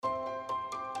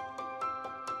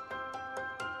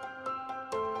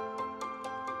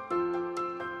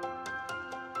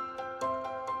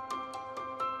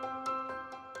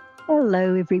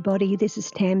Hello, everybody. This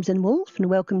is Tamsin Wolf, and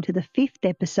welcome to the 5th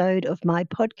episode of my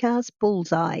podcast,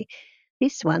 Bullseye.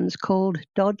 This one's called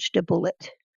Dodged a Bullet.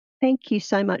 Thank you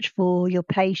so much for your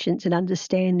patience and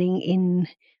understanding in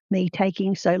me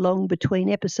taking so long between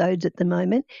episodes at the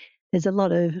moment. There's a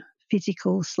lot of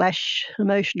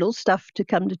physical/emotional stuff to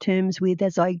come to terms with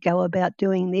as I go about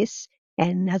doing this.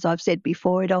 And as I've said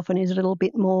before, it often is a little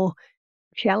bit more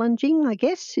challenging, I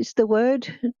guess is the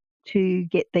word, to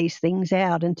get these things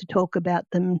out and to talk about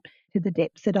them to the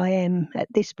depth that I am at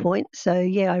this point. So,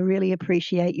 I really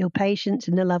appreciate your patience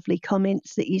and the lovely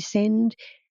comments that you send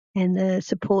and the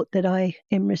support that I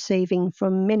am receiving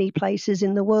from many places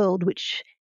in the world, which,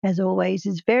 as always,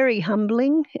 is very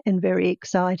humbling and very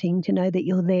exciting to know that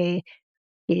you're there.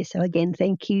 So again,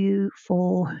 thank you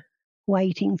for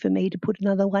waiting for me to put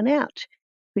another one out.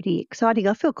 Pretty exciting.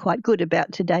 I feel quite good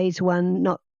about today's one,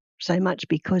 not so much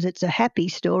because it's a happy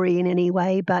story in any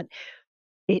way, but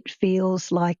it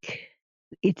feels like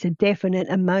it's a definite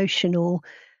emotional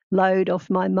load off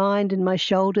my mind and my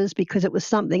shoulders because it was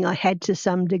something I had to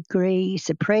some degree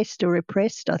suppressed or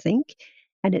repressed, I think.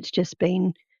 And it's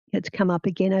come up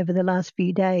again over the last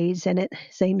few days, and it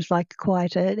seems like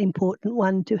quite an important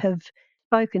one to have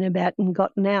spoken about and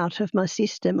gotten out of my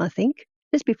system, I think.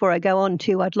 Just before I go on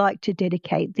to, I'd like to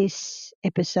dedicate this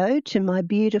episode to my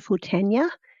beautiful Tanya,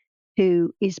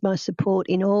 who is my support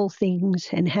in all things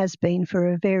and has been for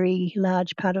a very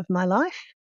large part of my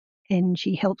life. And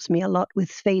she helps me a lot with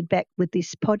feedback with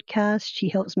this podcast. She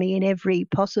helps me in every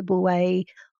possible way,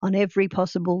 on every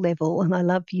possible level. And I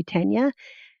love you, Tanya.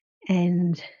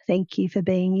 And thank you for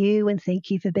being you, and thank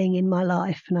you for being in my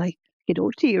life. And I get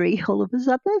all teary all of a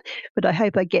sudden, but I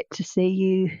hope I get to see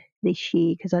you this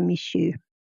year because I miss you.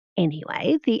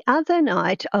 Anyway, the other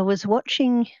night I was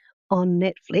watching on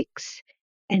Netflix,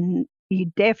 and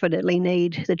you definitely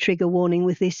need the trigger warning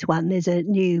with this one. There's a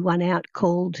new one out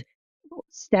called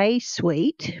Stay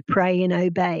Sweet, Pray and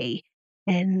Obey,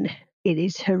 and it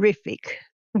is horrific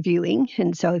viewing.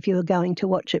 And so if you're going to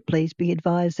watch it, please be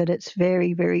advised that it's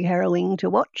very, very harrowing to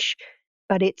watch.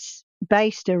 But it's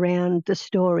based around the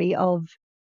story of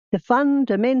the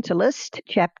fundamentalist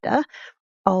chapter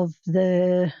of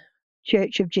the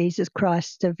Church of Jesus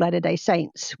Christ of Latter-day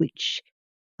Saints, which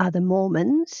are the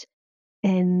Mormons.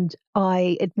 And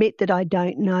I admit that I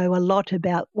don't know a lot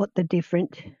about what the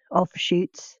different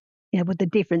offshoots, what the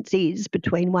difference is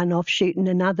between one offshoot and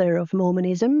another of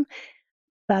Mormonism.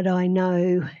 But I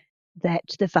know that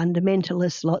the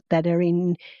fundamentalist lot that are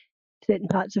in certain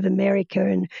parts of America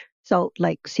and Salt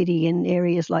Lake City and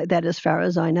areas like that, as far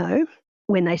as I know,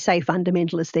 when they say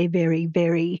fundamentalist, they're very,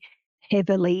 very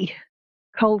heavily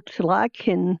cult-like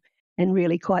and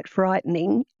really quite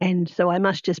frightening. And so I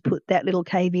must just put that little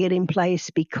caveat in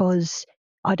place because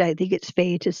I don't think it's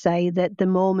fair to say that the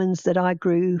Mormons that I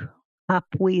grew up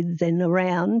with and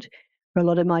around for a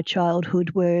lot of my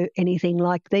childhood were anything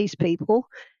like these people.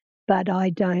 But I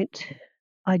don't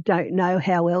know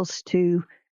how else to,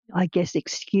 I guess,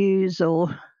 excuse,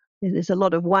 or there's a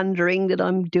lot of wondering that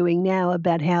I'm doing now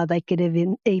about how they could have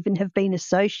even have been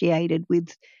associated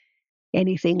with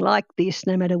anything like this,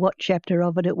 no matter what chapter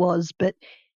of it was. But,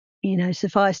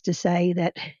 suffice to say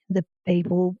that the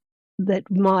people that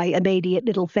my immediate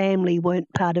little family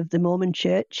weren't part of the Mormon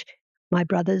Church. My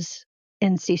brothers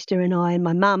and sister and I and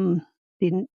my mum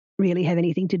didn't really have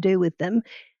anything to do with them,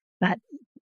 but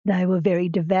they were very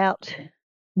devout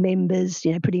members,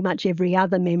 pretty much every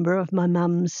other member of my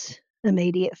mum's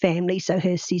immediate family, so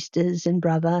her sisters and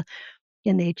brother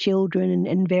and their children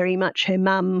and very much her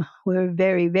mum were a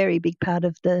very, very big part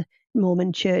of the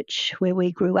Mormon Church where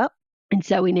we grew up. And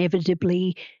so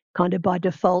inevitably, kind of by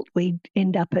default, we'd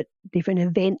end up at different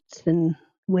events and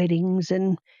weddings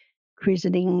and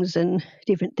christenings and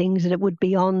different things that it would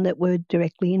be on that were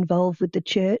directly involved with the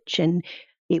church. And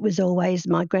it was always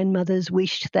my grandmother's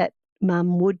wish that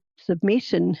mum would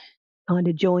submit and kind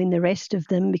of join the rest of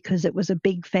them because it was a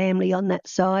big family on that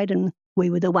side, and we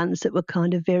were the ones that were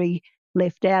kind of very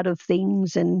left out of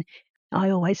things, and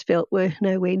I always felt were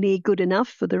nowhere near good enough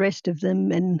for the rest of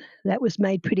them, and that was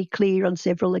made pretty clear on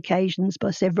several occasions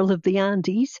by several of the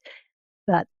aunties.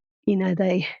 But,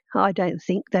 I don't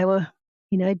think they were,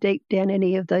 deep down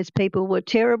any of those people were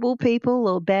terrible people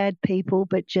or bad people,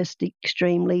 but just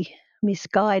extremely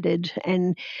misguided.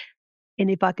 And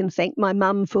if I can thank my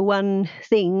mum for one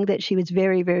thing that she was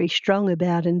very, very strong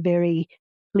about and very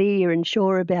clear and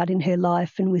sure about in her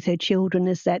life and with her children,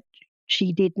 is that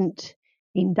she didn't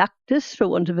induct us, for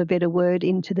want of a better word,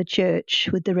 into the church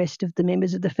with the rest of the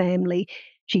members of the family.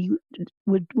 She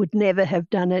would never have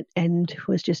done it and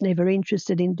was just never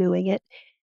interested in doing it.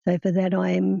 So for that,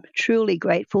 I am truly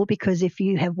grateful, because if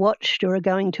you have watched or are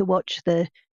going to watch the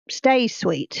Stay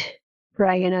Sweet,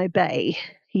 Pray and Obey,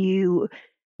 you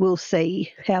will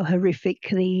see how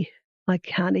horrific I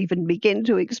can't even begin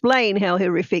to explain how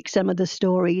horrific some of the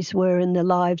stories were in the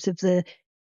lives of the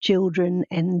children,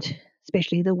 and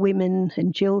especially the women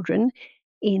and children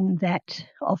in that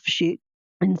offshoot.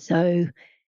 And so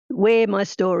where my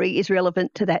story is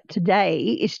relevant to that today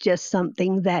is just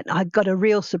something that I got a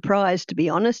real surprise, to be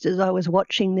honest, as I was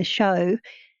watching the show.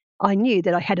 I knew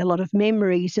that I had a lot of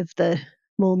memories of the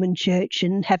Mormon Church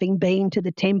and having been to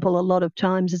the temple a lot of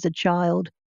times as a child.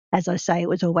 As I say, it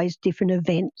was always different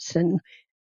events and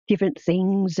different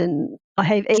things. And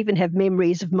even have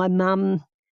memories of my mum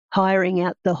hiring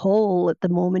out the hall at the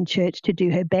Mormon Church to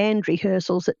do her band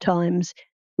rehearsals at times,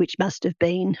 which must have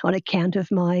been on account of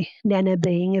my nana,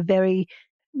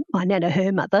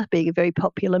 her mother, being a very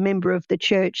popular member of the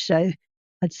church. So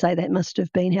I'd say that must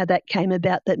have been how that came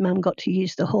about, that mum got to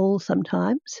use the hall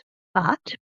sometimes.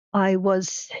 But I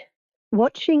was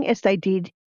watching, as they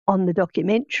did on the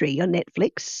documentary on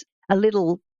Netflix, a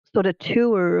little sort of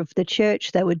tour of the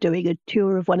church. They were doing a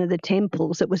tour of one of the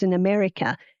temples that was in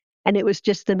America. And it was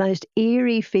just the most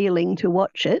eerie feeling to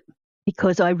watch it,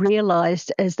 because I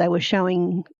realised as they were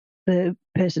showing the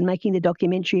person making the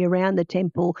documentary around the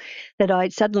temple that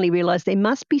I'd suddenly realised there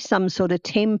must be some sort of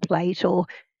template or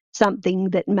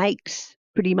something that makes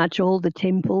pretty much all the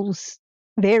temples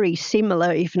very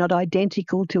similar, if not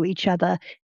identical to each other,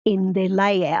 in their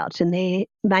layout and their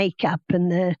makeup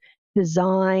and the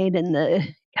design and the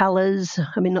colours.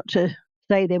 I mean, not to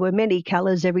say there were many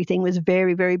colours, everything was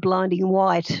very, very blinding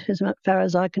white as far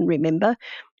as I can remember,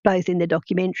 both in the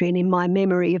documentary and in my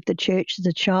memory of the church as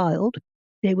a child.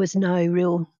 There was no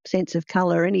real sense of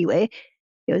colour anywhere.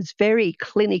 It was very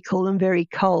clinical and very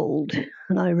cold,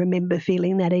 and I remember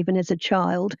feeling that even as a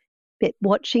child. But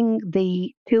watching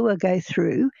the tour go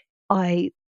through, I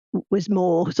was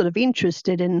more sort of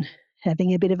interested in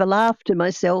having a bit of a laugh to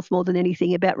myself more than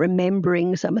anything about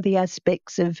remembering some of the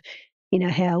aspects of,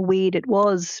 how weird it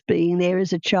was being there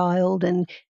as a child and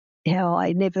how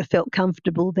I never felt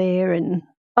comfortable there. And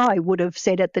I would have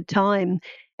said at the time,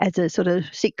 as a sort of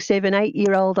 6, 7,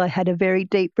 8-year-old, I had a very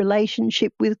deep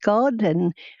relationship with God,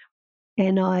 and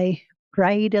I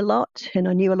prayed a lot, and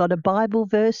I knew a lot of Bible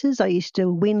verses. I used to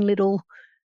win little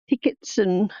tickets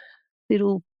and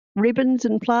little ribbons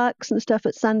and plaques and stuff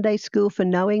at Sunday school for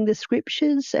knowing the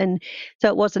scriptures. And so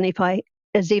it wasn't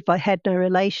as if I had no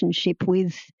relationship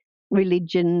with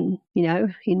religion,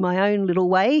 in my own little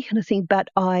way. And I think, but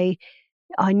I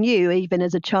knew even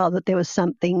as a child that there was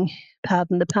something,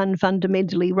 pardon the pun,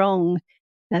 fundamentally wrong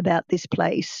about this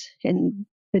place, and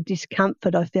the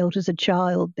discomfort I felt as a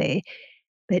child there.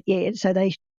 But yeah, so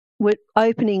they were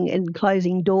opening and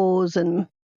closing doors and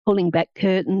pulling back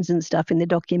curtains and stuff in the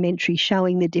documentary,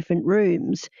 showing the different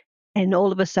rooms. And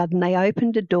all of a sudden they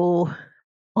opened a door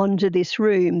onto this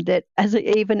room that,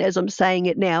 even as I'm saying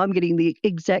it now, I'm getting the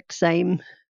exact same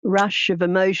rush of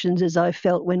emotions as I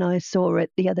felt when I saw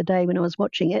it the other day when I was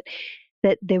watching it,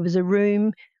 that there was a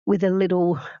room with a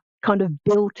little kind of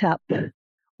built up,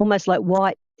 almost like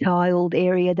white tiled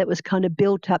area that was kind of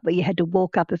built up, but you had to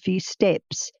walk up a few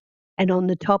steps. And on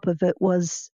the top of it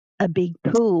was a big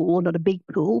pool, or not a big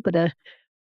pool, but a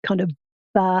kind of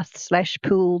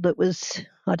bath/pool that was,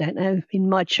 I don't know, in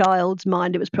my child's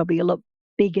mind, it was probably a lot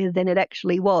bigger than it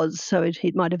actually was. So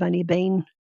it might have only been,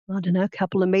 I don't know, a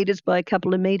couple of metres by a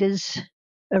couple of metres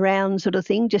around, sort of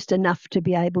thing, just enough to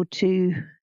be able to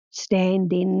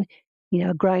stand in,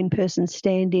 a grown person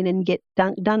stand in and get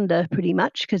dunked under pretty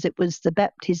much, because it was the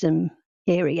baptism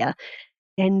area.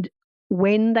 And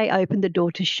when they opened the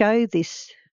door to show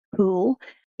this pool,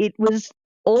 it was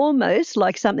almost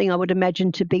like something I would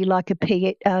imagine to be like what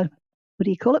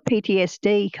do you call it,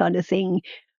 PTSD kind of thing,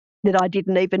 that I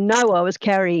didn't even know I was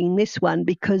carrying this one,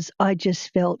 because I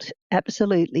just felt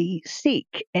absolutely sick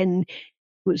and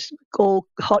was all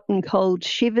hot and cold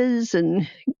shivers and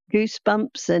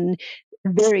goosebumps and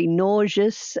very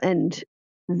nauseous and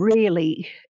really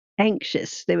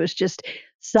anxious. There was just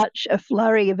such a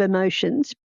flurry of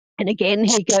emotions. And again,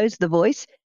 here goes the voice,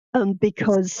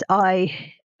 because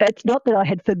it's not that I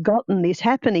had forgotten this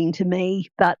happening to me,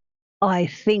 but I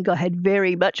think I had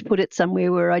very much put it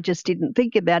somewhere where I just didn't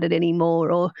think about it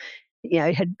anymore, or,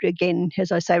 had, again,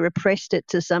 as I say, repressed it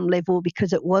to some level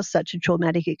because it was such a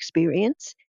traumatic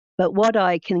experience. But what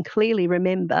I can clearly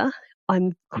remember,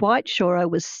 I'm quite sure I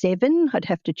was 7. I'd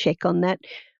have to check on that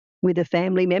with a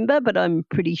family member, but I'm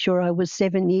pretty sure I was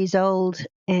 7 years old.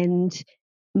 And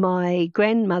my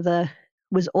grandmother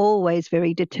was always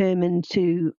very determined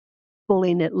to pull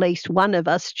in at least one of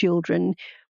us children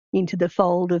into the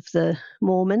fold of the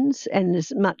Mormons. And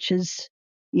as much as,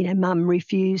 Mum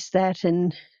refused that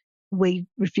and we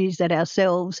refused that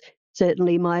ourselves,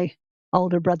 certainly my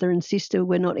older brother and sister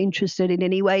were not interested in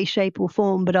any way, shape or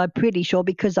form. But I'm pretty sure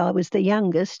because I was the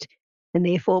youngest and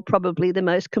therefore probably the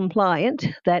most compliant,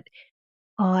 that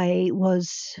I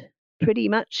was pretty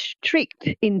much tricked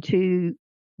into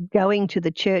going to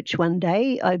the church one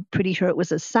day. I'm pretty sure it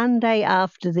was a Sunday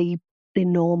after the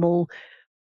normal,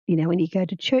 when you go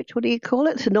to church, what do you call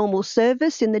it? The normal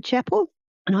service in the chapel.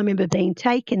 And I remember being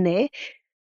taken there.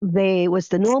 There was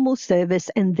the normal service,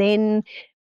 and then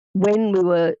when we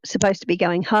were supposed to be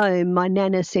going home, my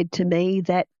nana said to me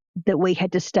that we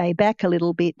had to stay back a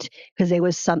little bit because there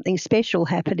was something special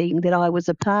happening that I was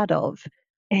a part of.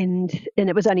 And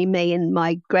it was only me and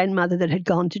my grandmother that had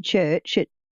gone to church,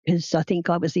 because I think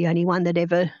I was the only one that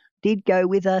ever did go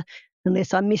with her,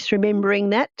 unless I'm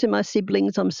misremembering that. To my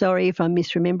siblings, I'm sorry if I'm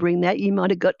misremembering that. You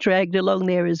might have got dragged along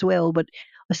there as well, but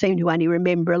I seem to only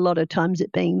remember a lot of times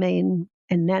it being me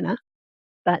and Nana.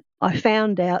 But I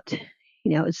found out,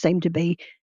 it seemed to be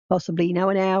possibly, an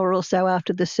hour or so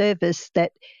after the service,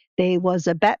 that there was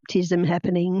a baptism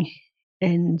happening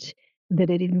and that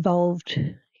it involved,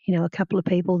 a couple of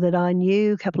people that I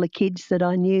knew, a couple of kids that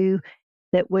I knew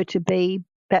that were to be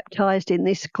baptised in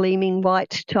this gleaming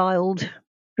white tiled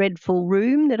dreadful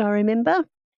room that I remember.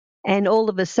 And all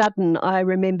of a sudden, I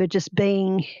remember just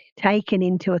being taken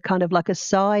into a kind of like a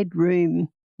side room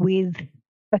with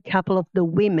a couple of the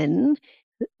women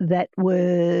that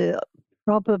were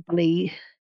probably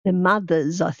the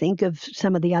mothers, I think, of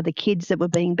some of the other kids that were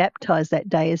being baptised that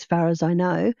day, as far as I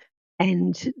know.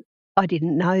 And I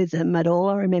didn't know them at all.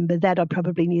 I remember that. I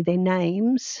probably knew their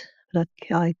names, but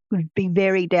I would be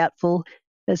very doubtful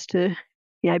as to,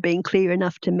 being clear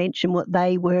enough to mention what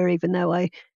they were, even though I'm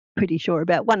pretty sure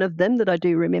about one of them that I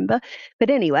do remember. But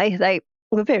anyway, they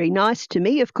were very nice to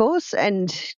me, of course,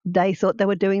 and they thought they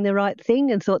were doing the right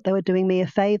thing and thought they were doing me a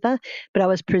favour. But I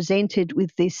was presented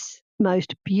with this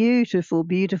most beautiful,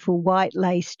 beautiful white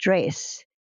lace dress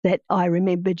that I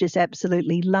remember just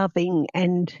absolutely loving.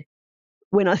 And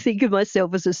when I think of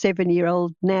myself as a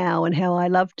 7-year-old now and how I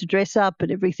love to dress up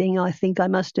and everything, I think I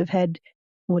must have had,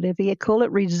 whatever you call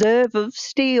it, reserve of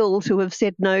steel to have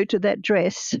said no to that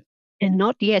dress and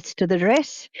not yes to the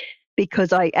dress,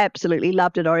 because I absolutely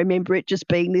loved it. I remember it just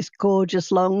being this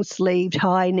gorgeous long-sleeved,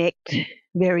 high-necked,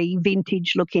 very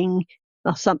vintage-looking,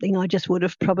 something I just would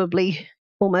have probably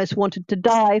almost wanted to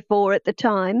die for at the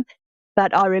time.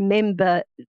 But I remember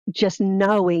just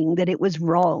knowing that it was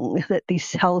wrong, that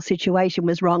this whole situation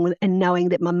was wrong, and knowing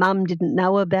that my mum didn't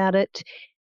know about it,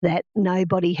 that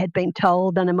nobody had been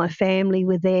told, none of my family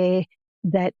were there,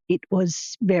 that it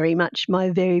was very much my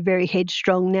very, very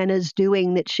headstrong nana's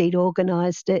doing, that she'd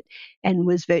organised it and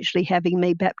was virtually having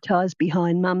me baptised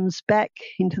behind mum's back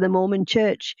into the Mormon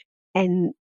Church.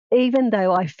 And even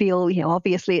though I feel,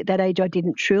 obviously at that age I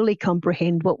didn't truly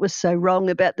comprehend what was so wrong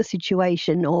about the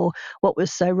situation or what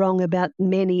was so wrong about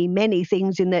many, many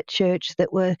things in that church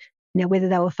that were, whether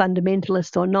they were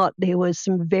fundamentalist or not, there was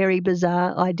some very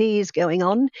bizarre ideas going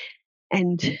on.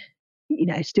 And,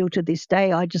 still to this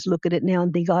day, I just look at it now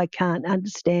and think I can't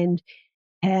understand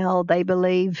how they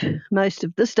believe most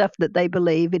of the stuff that they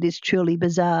believe. It is truly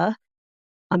bizarre.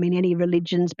 I mean, any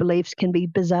religion's beliefs can be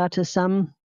bizarre to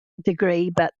some degree,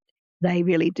 but they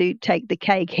really do take the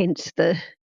cake, hence the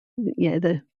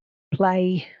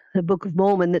play, the Book of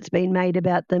Mormon that's been made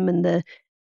about them, and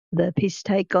the piss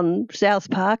take on South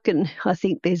Park. And I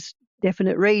think there's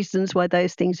definite reasons why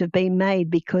those things have been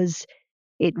made, because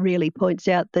it really points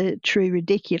out the true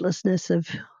ridiculousness of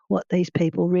what these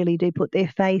people really do put their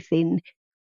faith in.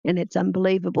 And it's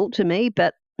unbelievable to me,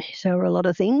 but so are a lot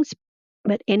of things.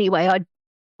 But anyway,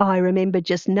 I remember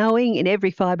just knowing in every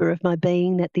fibre of my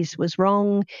being that this was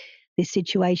wrong, this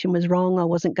situation was wrong, I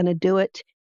wasn't going to do it.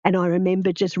 And I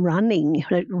remember just running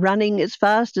as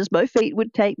fast as my feet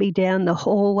would take me down the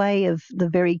hallway of the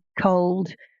very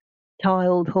cold,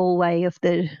 tiled hallway of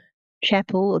the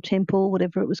chapel or temple,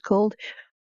 whatever it was called,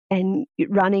 and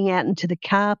running out into the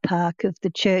car park of the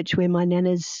church where my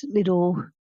nana's little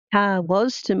car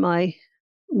was, to my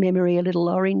memory, a little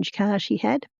orange car she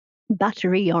had.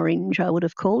 Buttery orange, I would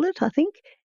have called it, I think.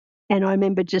 And I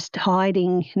remember just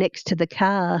hiding next to the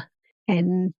car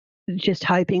and just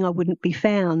hoping I wouldn't be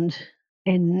found.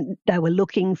 And they were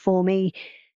looking for me.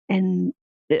 And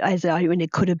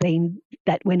it could have been,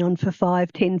 that went on for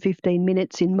 5, 10, 15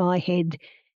 minutes in my head.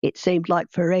 It seemed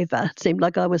like forever. It seemed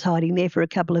like I was hiding there for a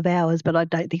couple of hours, but I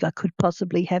don't think I could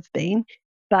possibly have been.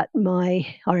 But I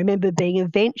remember being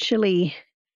eventually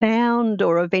found,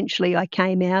 or eventually I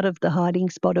came out of the hiding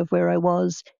spot of where I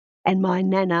was, And my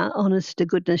nana, honest to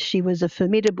goodness, she was a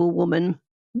formidable woman,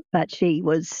 but she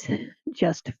was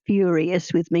just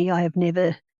furious with me. I have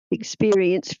never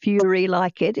experienced fury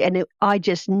like it. And I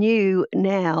just knew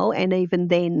now and even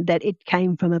then that it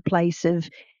came from a place of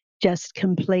just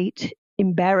complete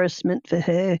embarrassment for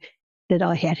her, that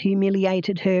I had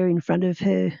humiliated her in front of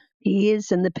her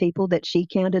peers and the people that she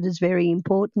counted as very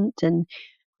important and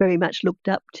very much looked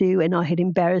up to. And I had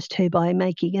embarrassed her by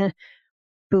making a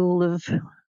fool of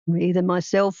either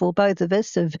myself or both of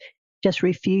us, of just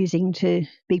refusing to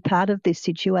be part of this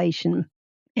situation.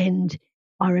 And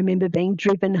I remember being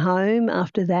driven home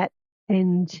after that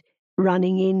and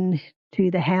running in to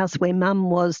the house where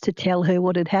Mum was to tell her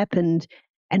what had happened.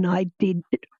 And I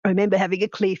remember having a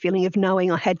clear feeling of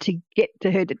knowing I had to get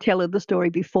to her to tell her the story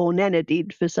before Nana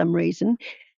did for some reason.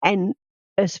 And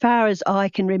as far as I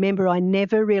can remember, I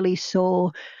never really saw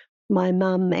my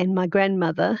mum and my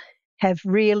grandmother have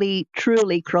really,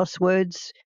 truly crossed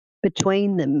words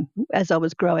between them as I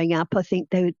was growing up. I think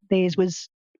theirs was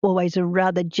always a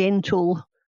rather gentle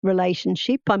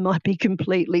relationship. I might be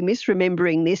completely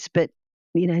misremembering this, but,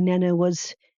 Nana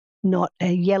was not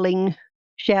a yelling,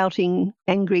 shouting,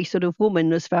 angry sort of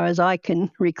woman as far as I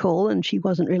can recall, and she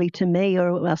wasn't really to me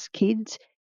or us kids.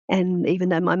 And even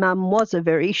though my mum was a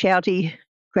very shouty,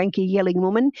 cranky, yelling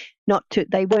woman,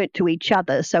 they weren't to each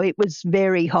other. So it was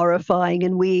very horrifying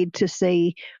and weird to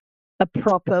see a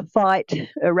proper fight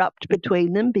erupt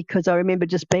between them, because I remember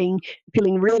just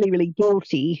feeling really, really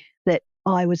guilty that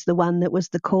I was the one that was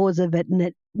the cause of it, and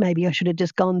that maybe I should have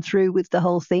just gone through with the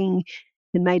whole thing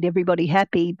and made everybody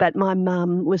happy. But my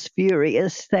mum was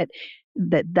furious that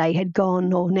they had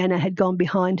gone, or Nana had gone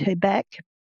behind her back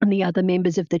and the other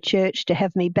members of the church, to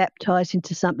have me baptised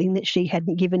into something that she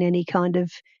hadn't given any kind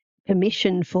of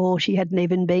permission for. She hadn't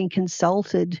even been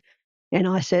consulted. And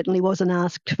I certainly wasn't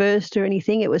asked first or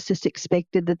anything. It was just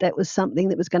expected that was something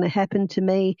that was going to happen to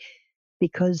me,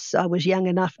 because I was young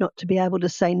enough not to be able to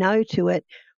say no to it.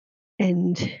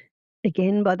 And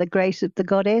again, by the grace of the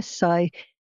goddess,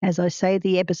 as I say,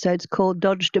 the episode's called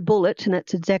Dodged a Bullet, and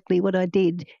that's exactly what I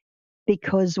did.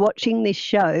 Because watching this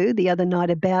show the other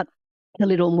night about the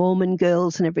little Mormon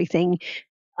girls and everything,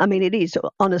 I mean, it is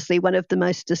honestly one of the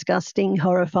most disgusting,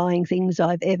 horrifying things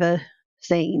I've ever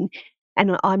seen.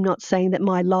 And I'm not saying that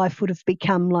my life would have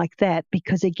become like that,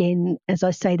 because, again, as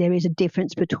I say, there is a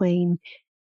difference between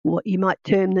what you might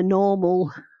term the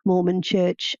normal Mormon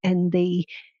Church and the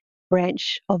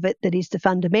branch of it that is the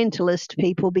fundamentalist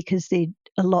people, because they're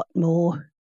a lot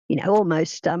more,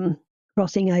 almost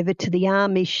crossing over to the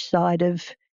Amish side of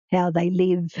how they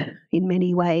live in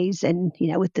many ways, and,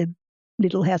 with the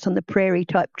little house on the prairie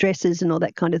type dresses and all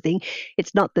that kind of thing.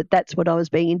 It's not that that's what I was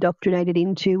being indoctrinated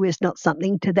into. It's not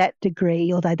something to that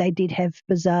degree, although they did have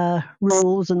bizarre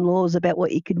rules and laws about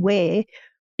what you could wear.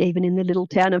 Even in the little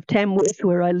town of Tamworth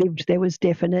where I lived, there was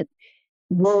definite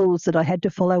rules that I had to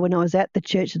follow when I was at the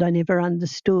church that I never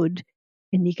understood.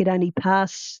 And you could only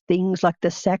pass things like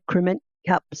the sacrament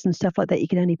cups and stuff like that. You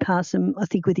could only pass them, I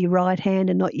think, with your right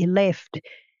hand and not your left.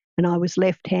 And I was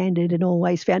left-handed and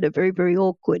always found it very, very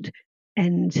awkward.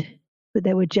 But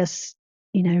they were just,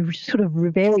 sort of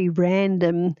very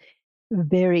random,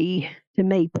 very, to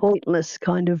me, pointless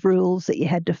kind of rules that you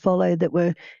had to follow, that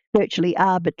were virtually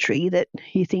arbitrary, that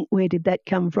you think, where did that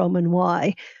come from and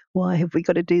why? Why have we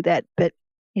got to do that? But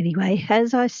anyway,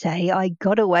 as I say, I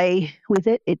got away with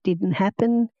it. It didn't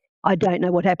happen. I don't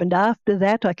know what happened after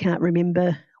that. I can't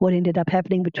remember what ended up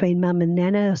happening between Mum and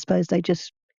Nana. I suppose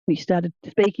we started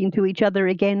speaking to each other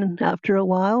again after a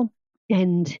while.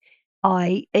 And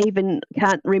I even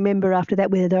can't remember after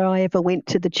that whether I ever went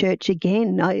to the church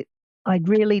again. I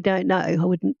really don't know. I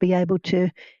wouldn't be able to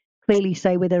clearly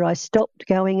say whether I stopped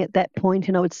going at that point,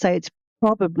 and I would say it's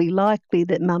probably likely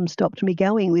that Mum stopped me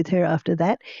going with her after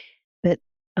that. But,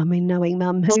 I mean, knowing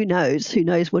Mum, who knows? Who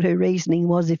knows what her reasoning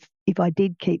was if I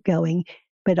did keep going.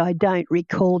 But I don't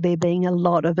recall there being a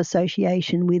lot of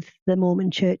association with the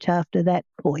Mormon Church after that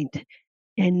point.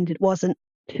 And it wasn't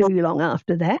too long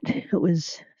after that. It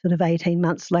was sort of 18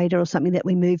 months later or something that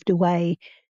we moved away.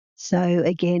 So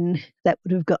again, that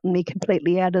would have gotten me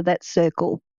completely out of that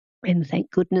circle, and thank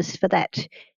goodness for that.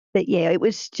 But yeah, it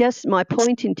was just, my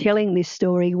point in telling this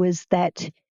story was that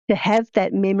to have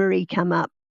that memory come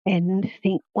up and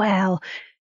think, wow,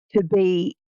 to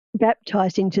be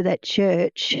baptized into that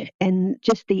church, and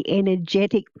just the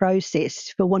energetic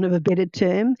process, for want of a better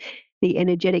term, the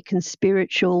energetic and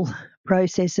spiritual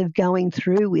process of going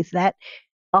through with that.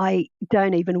 I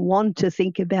don't even want to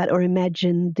think about or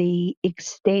imagine the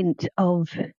extent of,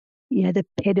 the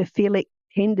pedophilic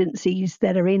tendencies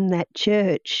that are in that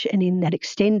church and in that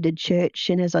extended church.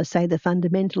 And as I say, the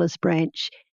fundamentalist branch,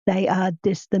 They are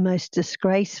just the most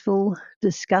disgraceful,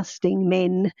 disgusting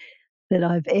men that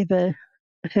I've ever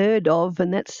heard of,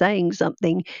 and that's saying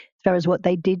something as far as what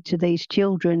they did to these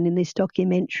children in this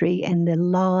documentary, and the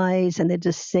lies and the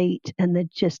deceit and the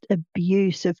just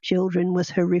abuse of children was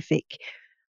horrific.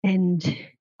 And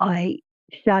I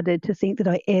shuddered to think that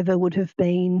I ever would have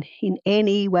been in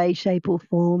any way, shape, or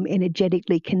form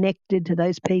energetically connected to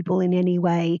those people in any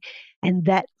way. And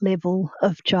that level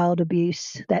of child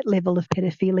abuse, that level of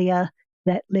pedophilia,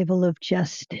 that level of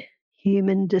just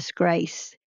human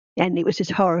disgrace. And it was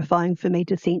just horrifying for me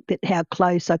to think that how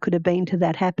close I could have been to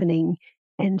that happening.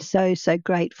 And so, so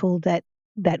grateful that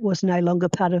that was no longer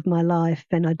part of my life.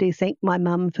 And I do thank my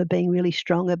mum for being really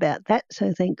strong about that.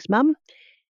 So thanks, Mum.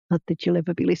 Not that you'll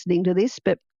ever be listening to this,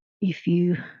 but if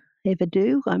you ever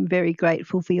do, I'm very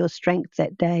grateful for your strength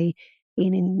that day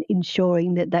in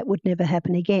ensuring that that would never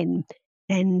happen again.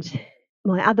 And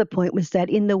my other point was that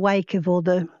in the wake of all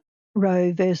the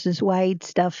Roe versus Wade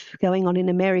stuff going on in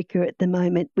America at the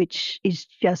moment, which is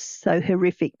just so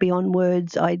horrific beyond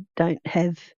words, I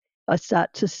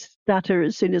start to stutter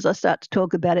as soon as I start to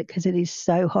talk about it because it is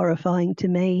so horrifying to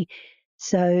me.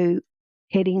 So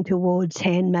heading towards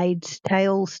Handmaid's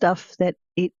Tale stuff that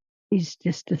it is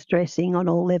just distressing on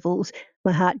all levels.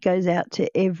 My heart goes out to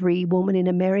every woman in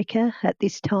America at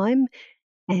this time,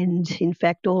 and in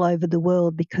fact all over the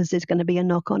world, because there's going to be a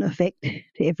knock-on effect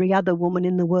to every other woman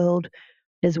in the world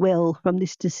as well from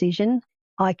this decision.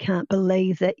 I can't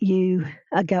believe that you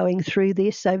are going through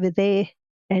this over there,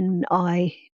 and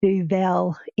I do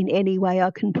vow in any way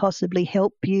I can possibly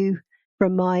help you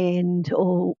from my end,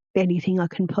 or anything I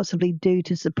can possibly do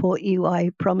to support you, I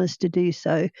promise to do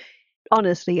so.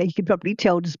 Honestly, you can probably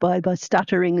tell just by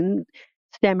stuttering and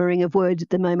stammering of words at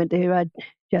the moment there. I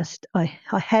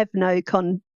have no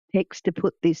context to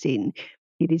put this in.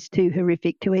 It is too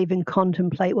horrific to even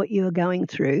contemplate what you are going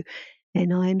through.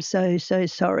 And I am so, so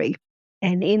sorry.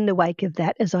 And in the wake of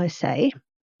that, as I say,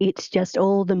 it's just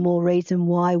all the more reason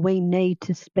why we need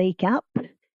to speak up.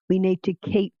 We need to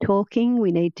keep talking.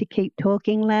 We need to keep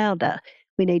talking louder.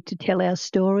 We need to tell our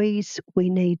stories. We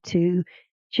need to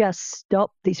just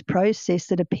stop this process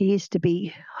that appears to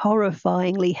be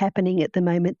horrifyingly happening at the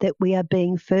moment, that we are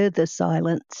being further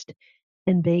silenced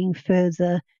and being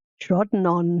further trodden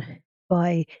on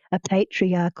by a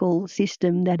patriarchal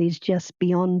system that is just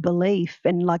beyond belief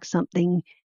and like something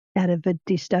out of a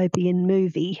dystopian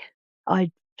movie.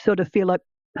 I sort of feel like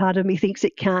part of me thinks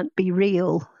it can't be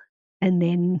real. And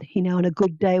then, on a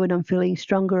good day when I'm feeling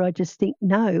stronger, I just think,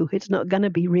 no, it's not going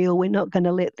to be real. We're not going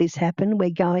to let this happen.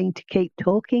 We're going to keep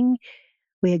talking.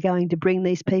 We're going to bring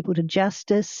these people to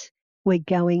justice. We're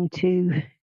going to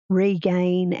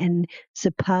regain and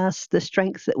surpass the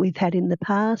strength that we've had in the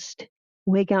past.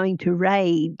 We're going to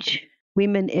rage.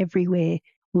 Women everywhere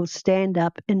will stand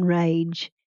up and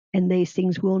rage, and these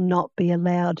things will not be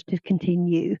allowed to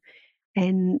continue.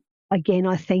 And again,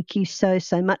 I thank you so,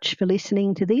 so much for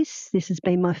listening to this. This has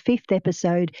been my 5th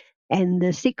episode, and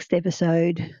the 6th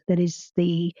episode, that is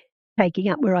the taking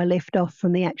up where I left off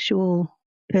from the actual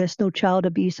personal child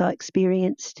abuse I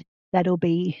experienced. That'll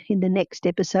be in the next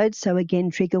episode. So again,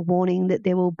 trigger warning that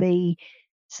there will be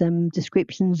some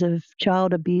descriptions of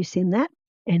child abuse in that,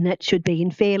 and that should be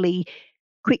in fairly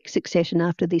quick succession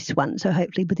after this one. So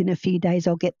hopefully within a few days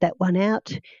I'll get that one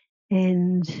out.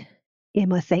 And yeah,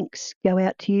 my thanks go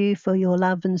out to you for your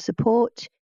love and support,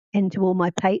 and to all my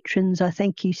patrons. I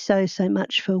thank you so, so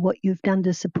much for what you've done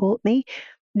to support me.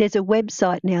 There's a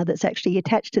website now that's actually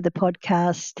attached to the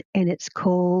podcast, and it's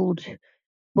called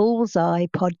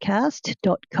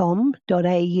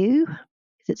bullseyepodcast.com.au,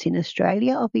 because it's in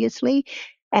Australia, obviously.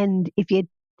 And if you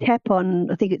tap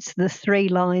on, I think it's the 3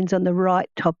 lines on the right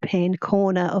top-hand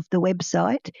corner of the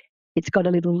website, it's got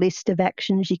a little list of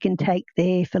actions you can take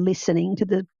there for listening to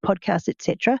the podcast,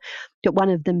 etc. But one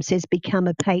of them says become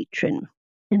a patron.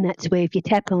 And that's where if you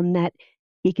tap on that,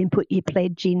 you can put your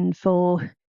pledge in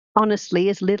for, honestly,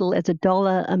 as little as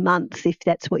 $1 a month, if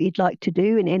that's what you'd like to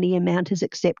do, and any amount is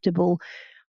acceptable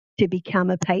to become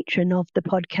a patron of the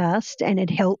podcast. And it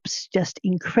helps just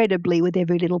incredibly with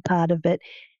every little part of it.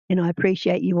 And I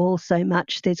appreciate you all so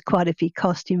much. There's quite a few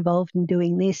costs involved in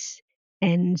doing this.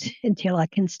 And until I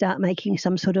can start making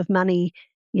some sort of money,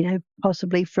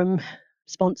 possibly from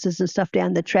sponsors and stuff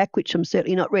down the track, which I'm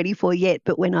certainly not ready for yet,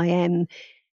 but when I am,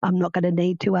 I'm not going to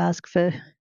need to ask for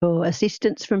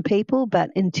assistance from people.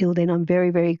 But until then, I'm very,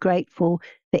 very grateful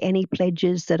for any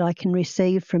pledges that I can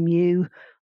receive from you,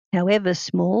 however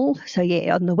small. So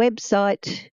yeah, on the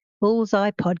website,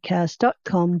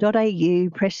 bullseyepodcast.com.au,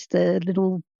 press the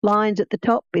little lines at the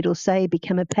top. It'll say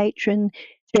become a patron.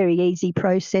 It's a very easy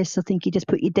process. I think you just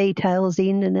put your details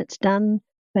in and it's done.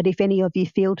 But if any of you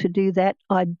feel to do that,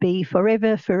 I'd be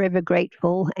forever, forever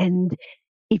grateful. And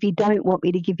if you don't want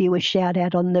me to give you a shout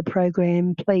out on the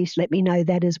program, please let me know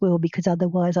that as well, because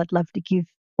otherwise I'd love to give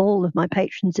all of my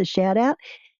patrons a shout out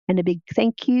and a big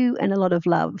thank you and a lot of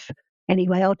love.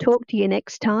 Anyway, I'll talk to you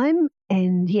next time.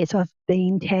 And yes, I've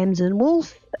been Tamsin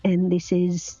Wolf, and this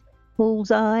is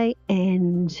Bullseye.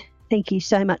 And thank you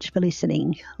so much for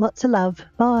listening. Lots of love.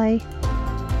 Bye.